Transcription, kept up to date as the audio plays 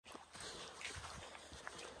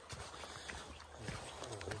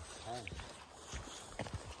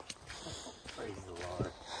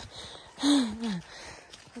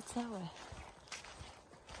What's that way?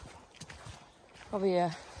 Probably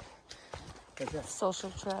a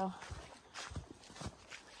social trail.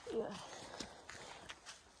 Yeah.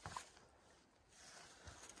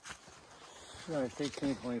 No, it's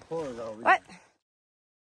 1824 though. What?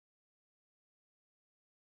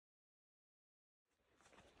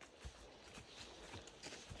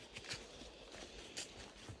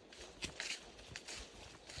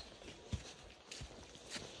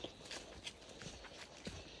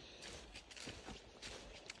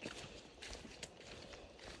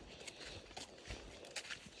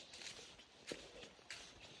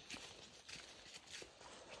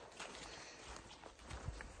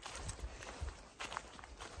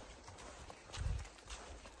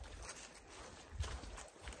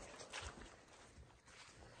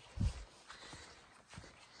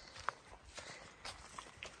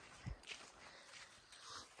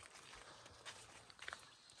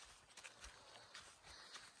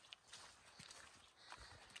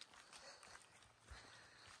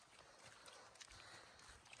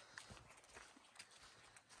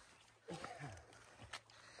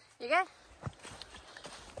 You good?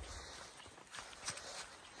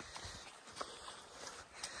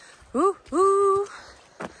 Ooh, ooh.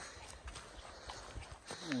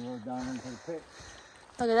 And we're down into the pit.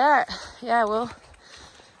 Look at that. Yeah, well.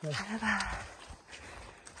 Yeah.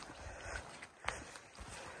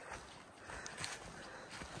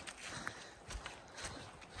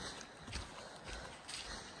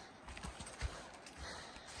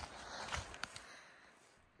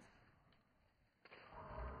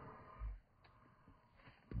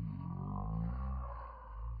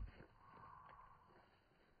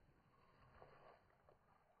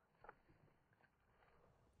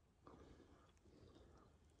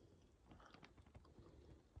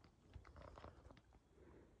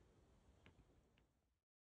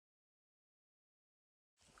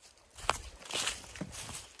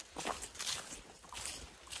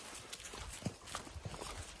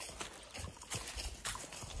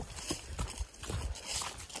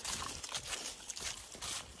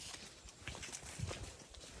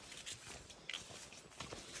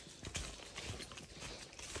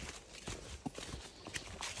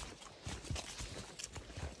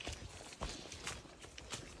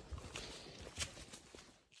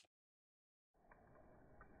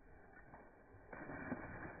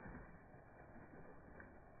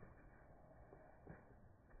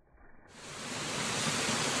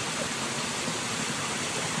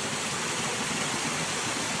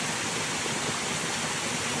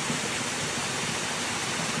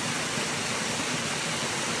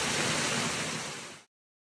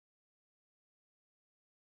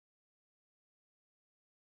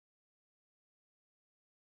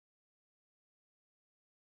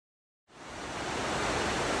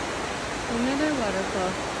 Another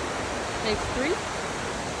waterfall. Makes 3.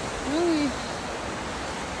 Only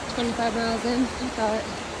 25 miles in. I thought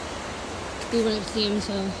we wouldn't see him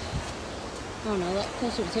till, I don't know, a lot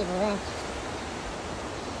closer to Table Rock.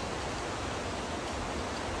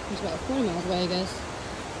 It's about 40 miles away, I guess.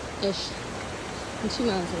 Ish. In 2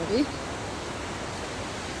 miles it'll be.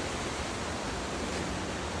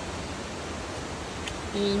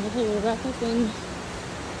 And hopefully we'll wrap up in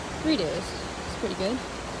 3 days. It's pretty good.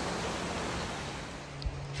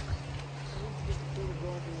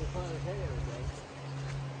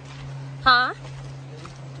 Huh?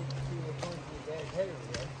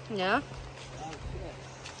 Yeah.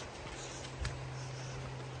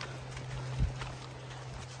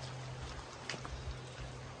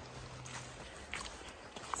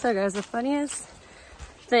 So guys, the funniest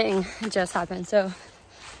thing just happened. So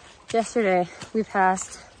yesterday we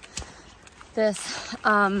passed this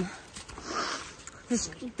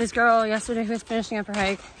this girl yesterday who was finishing up her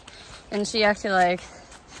hike, and she actually like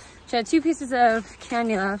she had 2 pieces of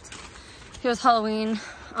candy left. It was Halloween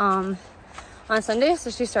on Sunday, so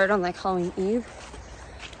she started on like Halloween Eve.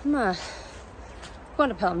 I'm going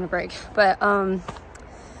to tell him to break, but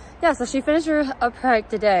yeah, so she finished her up her hike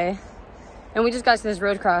today, and we just got to this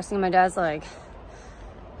road crossing. And my dad's like,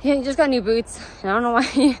 he just got new boots, and I don't know why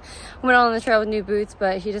he went on the trail with new boots,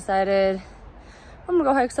 but he decided, I'm gonna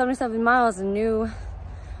go hike 77 miles in new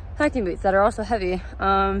hiking boots that are also heavy.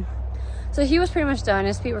 So he was pretty much done.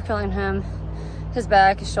 His feet were killing him, his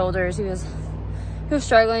back, his shoulders. He was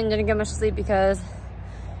struggling, didn't get much sleep because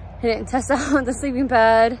he didn't test out the sleeping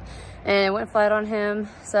pad and it went flat on him.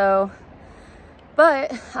 So,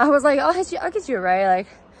 but I was like, I'll get you a ride. Like,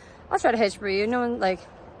 I'll try to hitch for you. No one, like,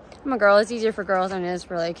 I'm a girl. It's easier for girls than it is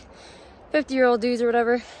for like 50-year-old dudes or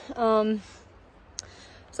whatever.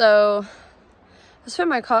 So just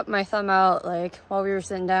put my thumb out like while we were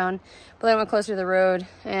sitting down, but then I went closer to the road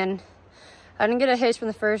and I didn't get a hitch from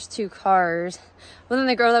the first 2 cars. But then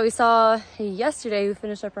the girl that we saw yesterday who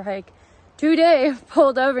finished up her hike today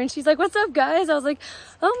pulled over and she's like, "What's up, guys?" I was like,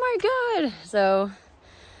 "Oh my God." So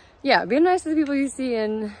yeah, be nice to the people you see,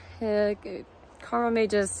 and karma may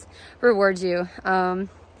just reward you.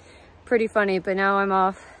 Pretty funny, but now I'm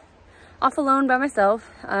off alone by myself.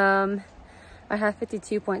 I have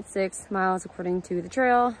 52.6 miles according to the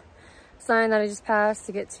trail sign that I just passed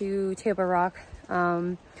to get to Table Rock.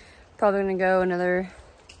 Probably gonna go another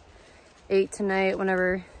 8 tonight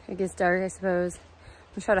whenever it gets dark, I suppose.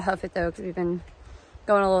 I'm trying to huff it though, because we've been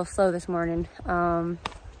going a little slow this morning.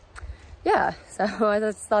 Yeah, so I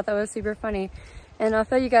just thought that was super funny. And I'll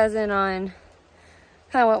fill you guys in on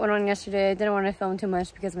kind of what went on yesterday. I didn't want to film too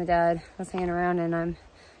much because my dad was hanging around and I'm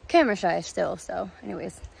camera shy still. So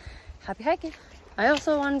anyways, happy hiking. I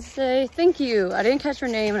also wanted to say thank you. I didn't catch her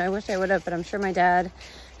name and I wish I would have, but I'm sure my dad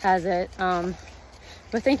has it.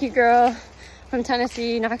 But thank you, girl from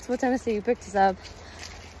Tennessee, Knoxville, Tennessee, who picked us up.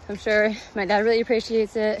 I'm sure my dad really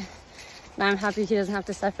appreciates it, and I'm happy he doesn't have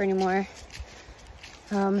to suffer anymore.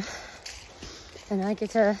 And I get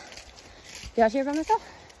to be out here by myself.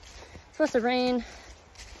 It's supposed to rain,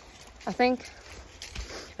 I think.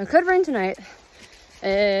 It could rain tonight.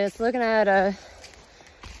 It's looking at a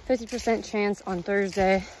 50% chance on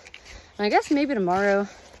Thursday. And I guess maybe tomorrow.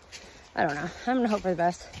 I don't know. I'm gonna hope for the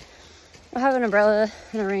best. I have an umbrella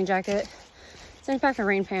and a rain jacket. So in fact, my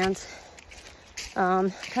rain pants.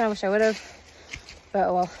 Kind of wish I would have, but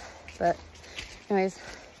oh well. But anyways,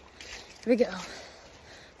 here we go.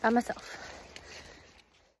 By myself.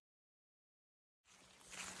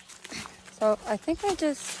 So I think I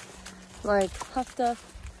just like puffed up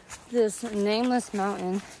this nameless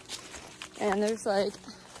mountain, and there's like,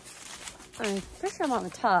 I'm pretty sure I'm on the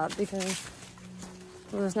top because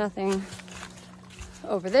there was nothing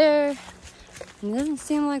over there, and it doesn't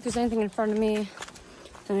seem like there's anything in front of me.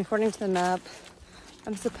 And according to the map,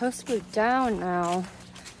 I'm supposed to go down now,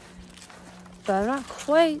 but I'm not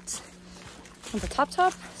quite on the top,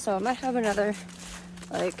 so I might have another,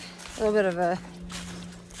 like, a little bit of a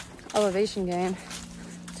elevation gain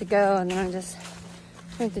to go, and then I'm just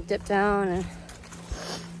going to dip down and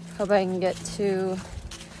hope I can get to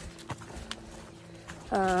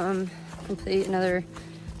complete another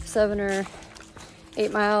 7 or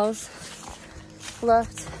 8 miles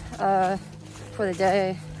left for the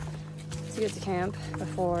day to get to camp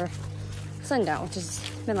before sundown, which has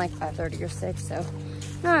been like 5:30 or 6, so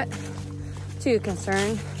not too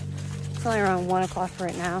concerned. It's only around 1 o'clock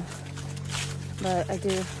right now, but I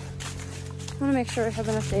do want to make sure I have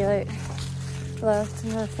enough daylight left.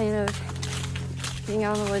 I'm not a fan of being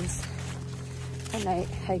out in the woods at night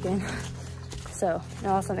hiking, so it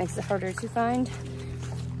also makes it harder to find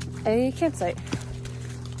a campsite.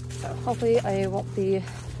 So hopefully I won't be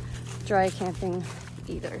dry camping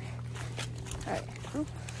either. All right.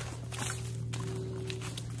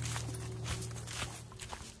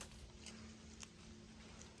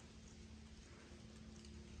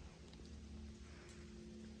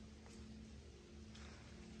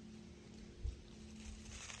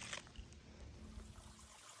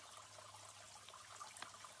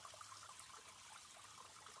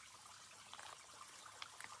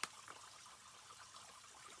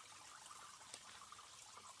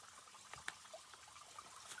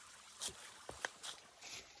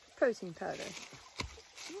 Protein powder.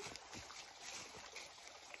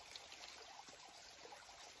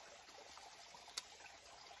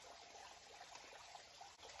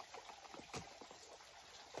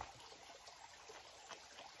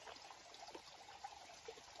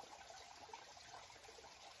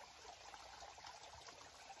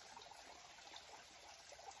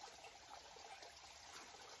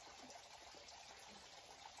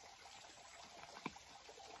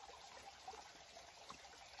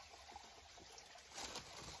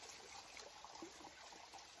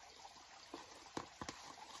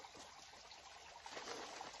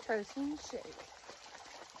 Protein shake.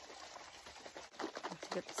 Have to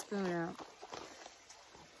get the spoon out.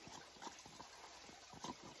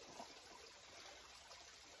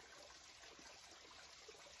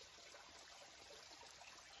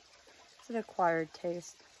 It's an acquired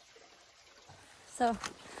taste. So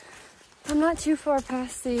I'm not too far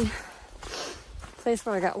past the place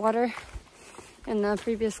where I got water in the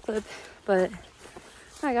previous clip, but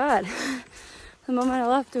oh my God, the moment I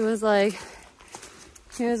left, it was like,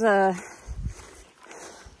 here's a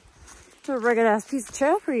rugged ass piece of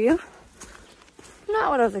trail for you.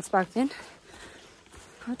 Not what I was expecting.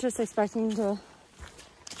 I was just expecting to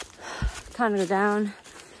kind of go down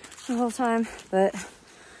the whole time, but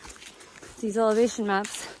these elevation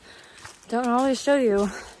maps don't always show you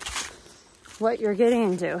what you're getting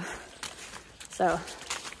into. So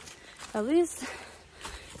at least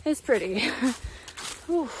it's pretty.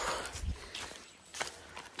 Whew.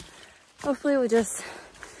 Hopefully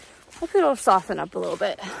it'll soften up a little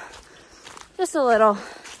bit. Just a little.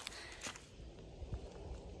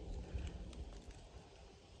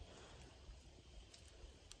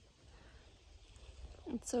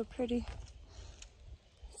 It's so pretty.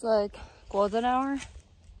 It's like golden hour,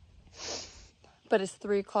 but it's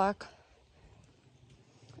 3 o'clock.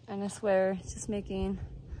 And I swear it's just making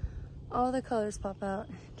all the colors pop out.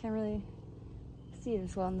 Can't really see it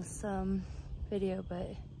as well in this video,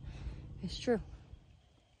 but it's true.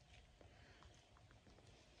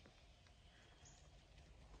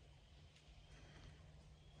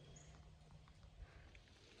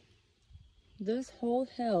 This whole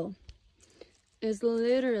hill is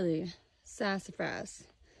literally sassafras.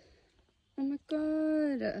 Oh my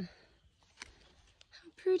god, how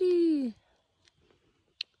pretty.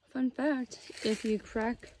 Fun fact, if you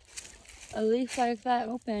crack a leaf like that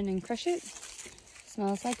open and crush it,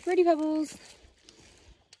 smells like Fruity Pebbles.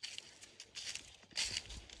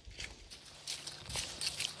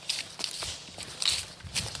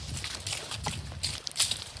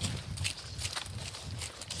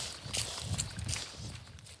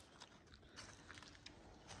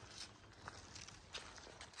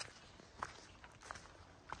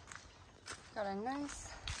 Got a nice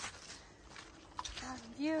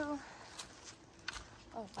view.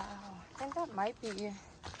 Oh wow, I think that might be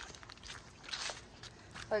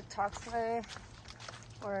like Toxway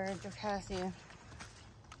or Jocassee.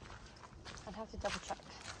 I'd have to double check.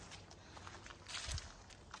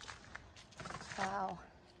 Wow.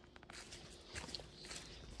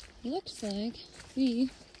 Looks like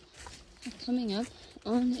we are coming up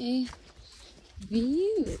on a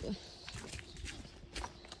view.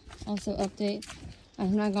 Also update,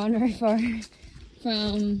 I've not gone very far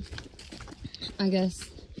from, I guess,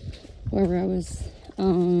 wherever I was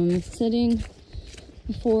sitting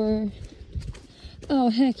before. Oh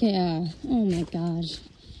heck yeah, oh my gosh.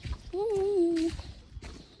 Ooh.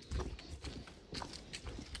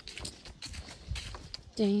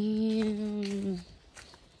 Damn.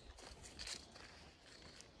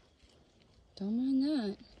 Don't mind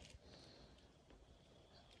that.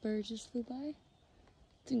 Bird just flew by.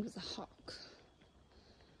 I think it was a hawk.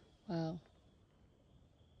 Wow.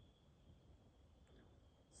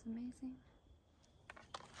 It's amazing.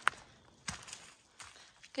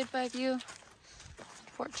 Goodbye view.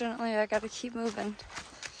 Fortunately, I gotta keep moving.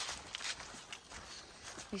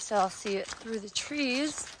 At least I'll see it through the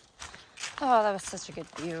trees. Oh, that was such a good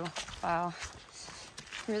view. Wow.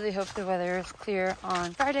 Really hope the weather is clear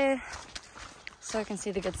on Friday so I can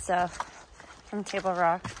see the good stuff from Table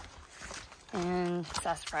Rock and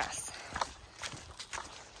Sassafras.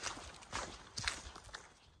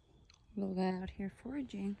 Little guy out here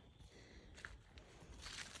foraging.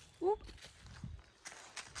 Whoop.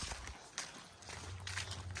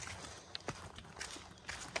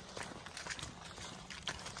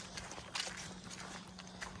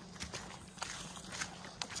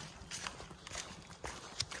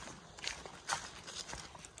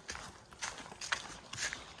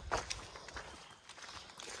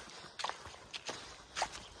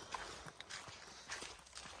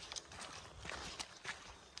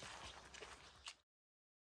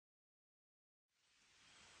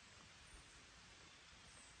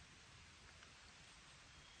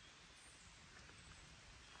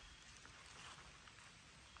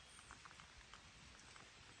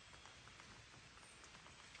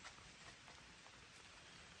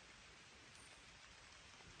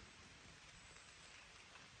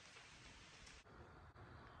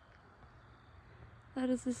 That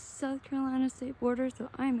is the South Carolina state border, so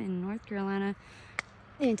I'm in North Carolina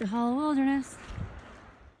into Hollow Wilderness.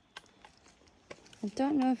 I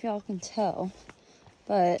don't know if y'all can tell,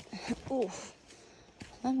 but oof,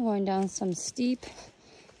 I'm going down some steep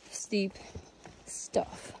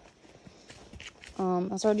stuff. I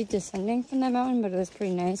was already descending from that mountain, but it was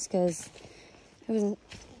pretty nice because it wasn't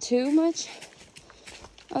too much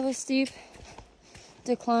of a steep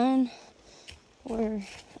decline or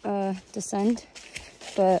descent.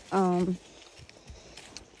 But I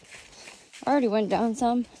already went down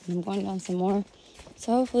some, and I'm going down some more.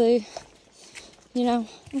 So hopefully, you know,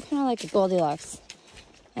 I'm kind of like a Goldilocks.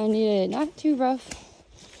 I need it not too rough.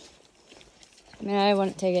 I mean, I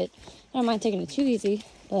wouldn't take it, I don't mind taking it too easy,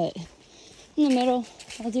 but in the middle,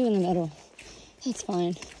 I'll do in the middle. That's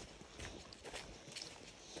fine.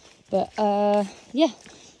 But yeah,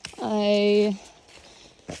 I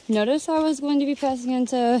noticed I was going to be passing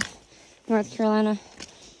into North Carolina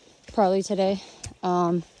probably today.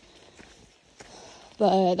 But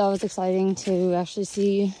that was exciting to actually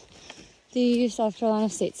see the South Carolina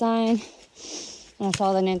state sign. And I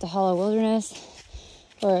saw the Nantahala Wilderness,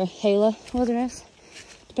 or Hala Wilderness,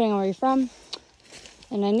 depending on where you're from.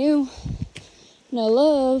 And I knew, and I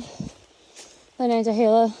love the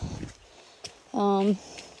Nantahala.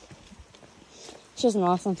 It's just an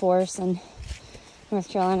awesome forest in North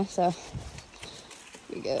Carolina, so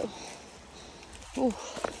here we go. Ooh.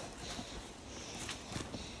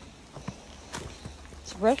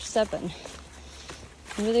 It's rough stepping.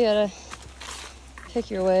 You really gotta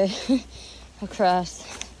pick your way across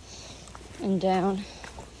and down.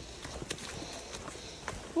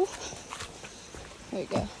 Ooh. There you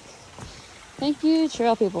go. Thank you,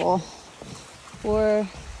 trail people, for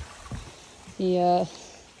the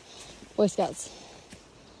Boy Scouts.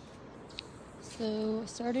 So I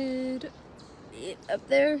started up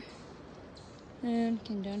there and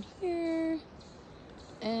came down here,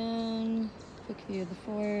 and quick view of the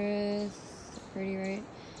forest. Pretty, right?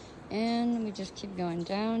 And we just keep going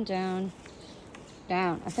down, down,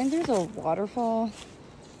 down. I think there's a waterfall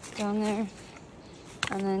down there.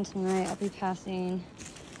 And then tonight I'll be passing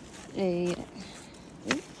a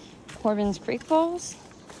Corbin's Creek Falls.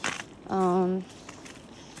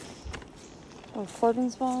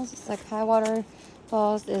 Corbin's Falls. It's like high water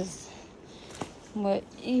falls is what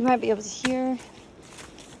you might be able to hear.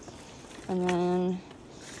 And then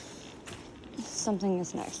something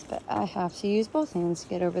is next, but I have to use both hands to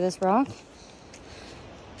get over this rock.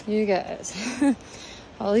 You guys,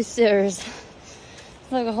 all these stairs,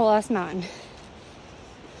 it's like a whole ass mountain.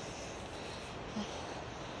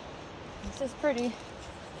 This is pretty.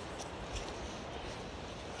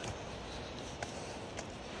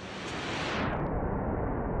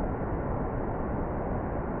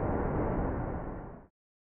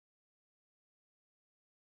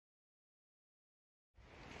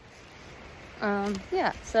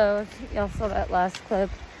 Yeah, so if y'all saw that last clip,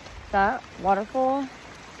 that waterfall,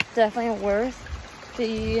 definitely worth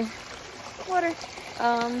the water.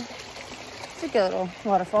 It's a good little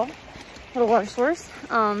waterfall, little water source.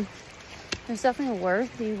 It's definitely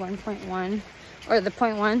worth the 1.1 or the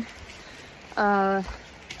 0.1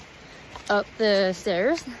 up the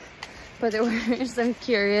stairs, but there were some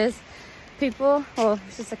curious people. Well,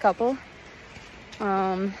 it's just a couple,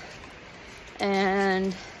 and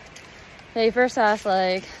they first asked,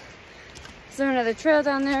 like, is there another trail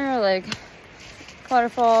down there, or like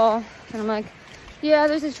waterfall? And I'm like, yeah,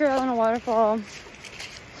 there's a trail and a waterfall.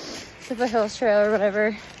 It's the Foothills Trail or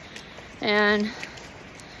whatever. And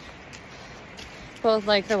both,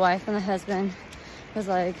 like, the wife and the husband was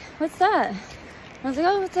like, what's that? I was like,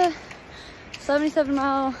 oh, it's a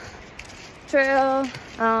 77-mile trail.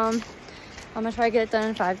 I'm gonna try to get it done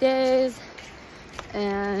in 5 days.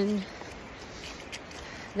 And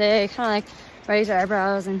they kind of like raised their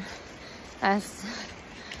eyebrows and asked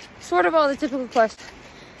sort of all the typical questions.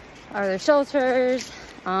 Are there shelters?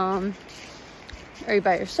 Are you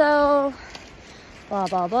by yourself? Blah,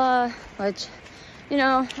 blah, blah. Which, you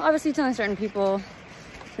know, obviously telling certain people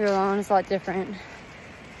you're alone is a lot different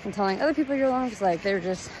than telling other people you're alone, because, like, they're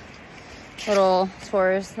just little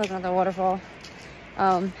tourists looking at the waterfall.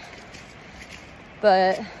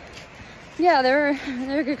 But yeah, they were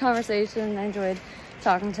a good conversation. I enjoyed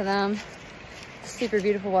talking to them. Super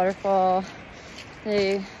beautiful waterfall.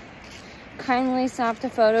 They kindly snapped a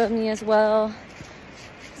photo of me as well,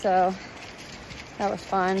 so that was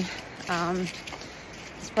fun.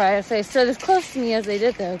 Surprised they stood as close to me as they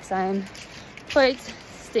did, though, because I'm quite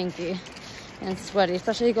stinky and sweaty,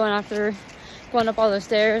 especially going up all those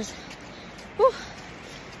stairs. Whew.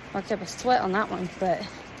 Worked up a sweat on that one, but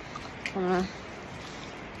I'm gonna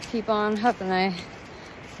keep on hoping I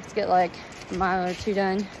let's get like a mile or two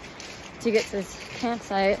done to get to this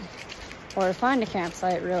campsite, or to find a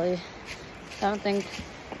campsite, really. I don't think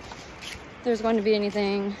there's going to be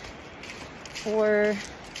anything for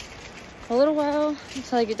a little while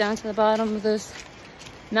until I get down to the bottom of this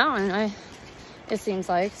mountain, it seems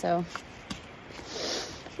like. So,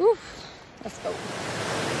 oof, let's go.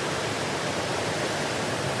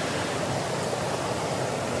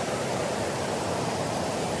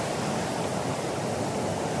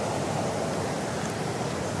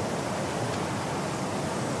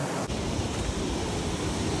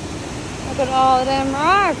 Look at all them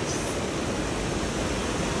rocks.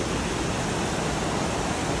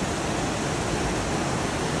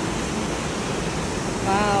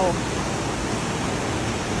 Wow.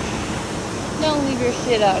 Don't leave your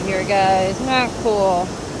shit out here, guys. Not cool.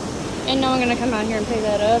 Ain't no one gonna come out here and pick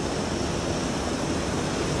that up.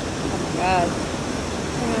 god. I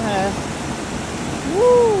don't know how to...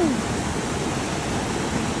 Woo!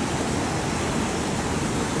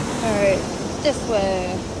 Alright, this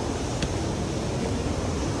way.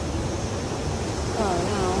 Oh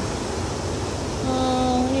no.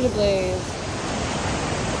 Oh, I need a blaze.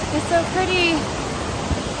 It's so pretty.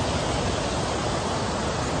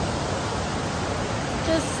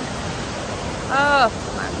 Just, oh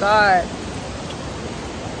my god.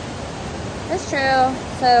 This trail,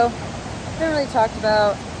 so, haven't really talked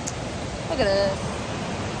about, look at this.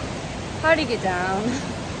 How do you get down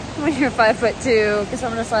when you're 5'2"? Because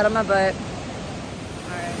I'm gonna slide on my butt.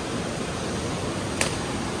 Alright.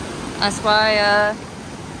 That's why,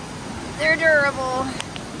 they're durable.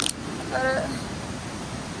 But,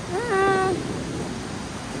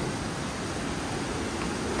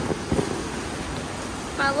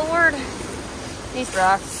 my lord, these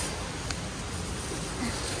rocks.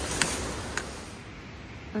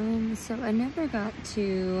 So I never got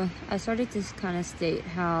to, I started to kind of state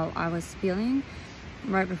how I was feeling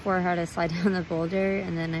right before I had to slide down the boulder,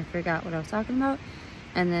 and then I forgot what I was talking about,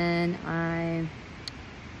 and then I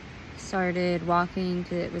started walking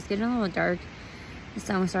to, it was getting a little dark, the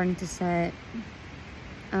sun was starting to set,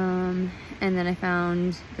 and then I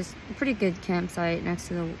found this pretty good campsite next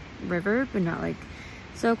to the river, but not like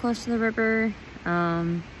so close to the river,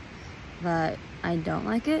 that I don't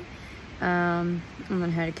like it. And then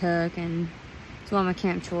I had to cook and do all my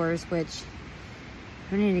camp chores, which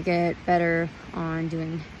I need to get better on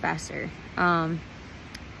doing faster.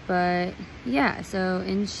 But yeah, so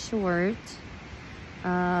in short,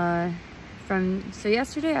 so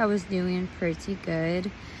yesterday I was doing pretty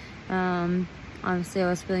good. Obviously I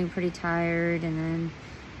was feeling pretty tired, and then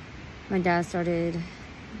my dad started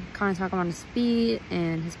kind of talking about his feet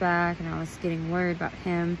and his back, and I was getting worried about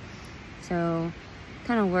him. So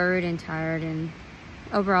kind of worried and tired, and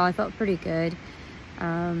overall I felt pretty good,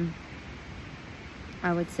 I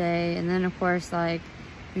would say. And then of course, like,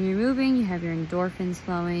 when you're moving, you have your endorphins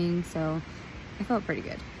flowing, so I felt pretty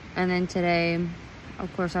good. And then today,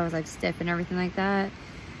 of course, I was like stiff and everything like that,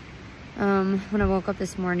 when I woke up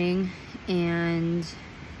this morning.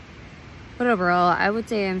 But overall, I would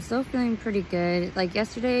say I'm still feeling pretty good. Like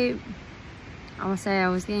yesterday, I would say I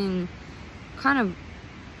was getting kind of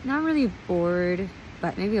not really bored,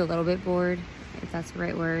 but maybe a little bit bored, if that's the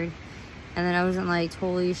right word. And then I wasn't like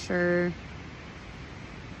totally sure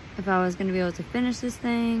if I was gonna be able to finish this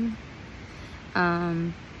thing.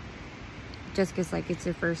 Just cause like it's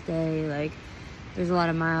your first day, like there's a lot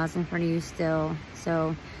of miles in front of you still.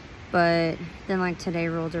 So, but then like today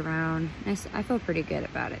rolled around, and I feel pretty good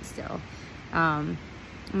about it still. I'm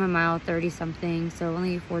a mile 30 something, so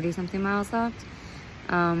only 40 something miles left.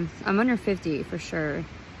 I'm under 50 for sure.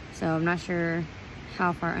 So I'm not sure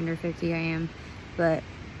how far under 50 I am, but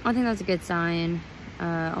I think that's a good sign.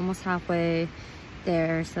 Almost halfway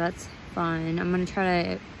there, so that's fun. I'm gonna try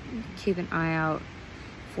to keep an eye out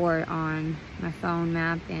for it on my phone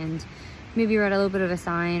map, and maybe write a little bit of a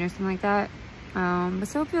sign or something like that. But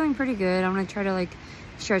still feeling pretty good. I'm gonna try to like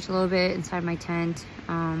stretch a little bit inside my tent.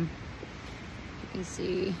 You can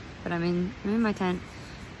see, but I'm in my tent.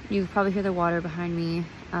 You can probably hear the water behind me.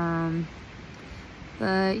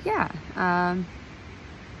 But yeah,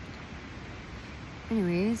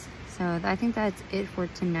 anyways, so I think that's it for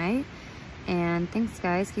tonight. And thanks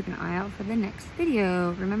guys, keep an eye out for the next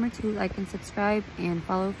video. Remember to like and subscribe and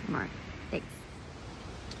follow for more. Thanks.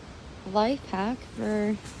 Life hack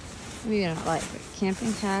for, maybe not life, but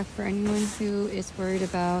camping hack for anyone who is worried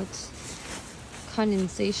about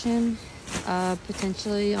condensation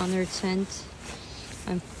potentially on their tent.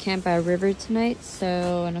 I'm camped by a river tonight,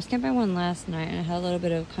 so, and I was camped by one last night, and I had a little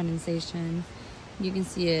bit of condensation. You can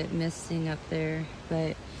see it misting up there,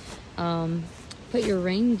 but put your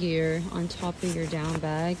rain gear on top of your down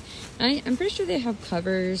bag. I'm pretty sure they have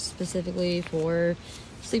covers specifically for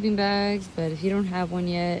sleeping bags, but if you don't have one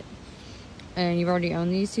yet and you've already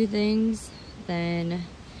owned these two things, then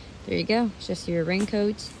there you go. It's just your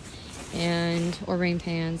raincoat and or rain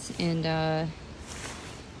pants and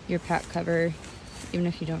your pack cover. Even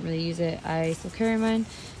if you don't really use it, I still carry mine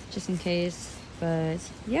just in case. But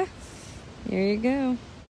yeah, there you go.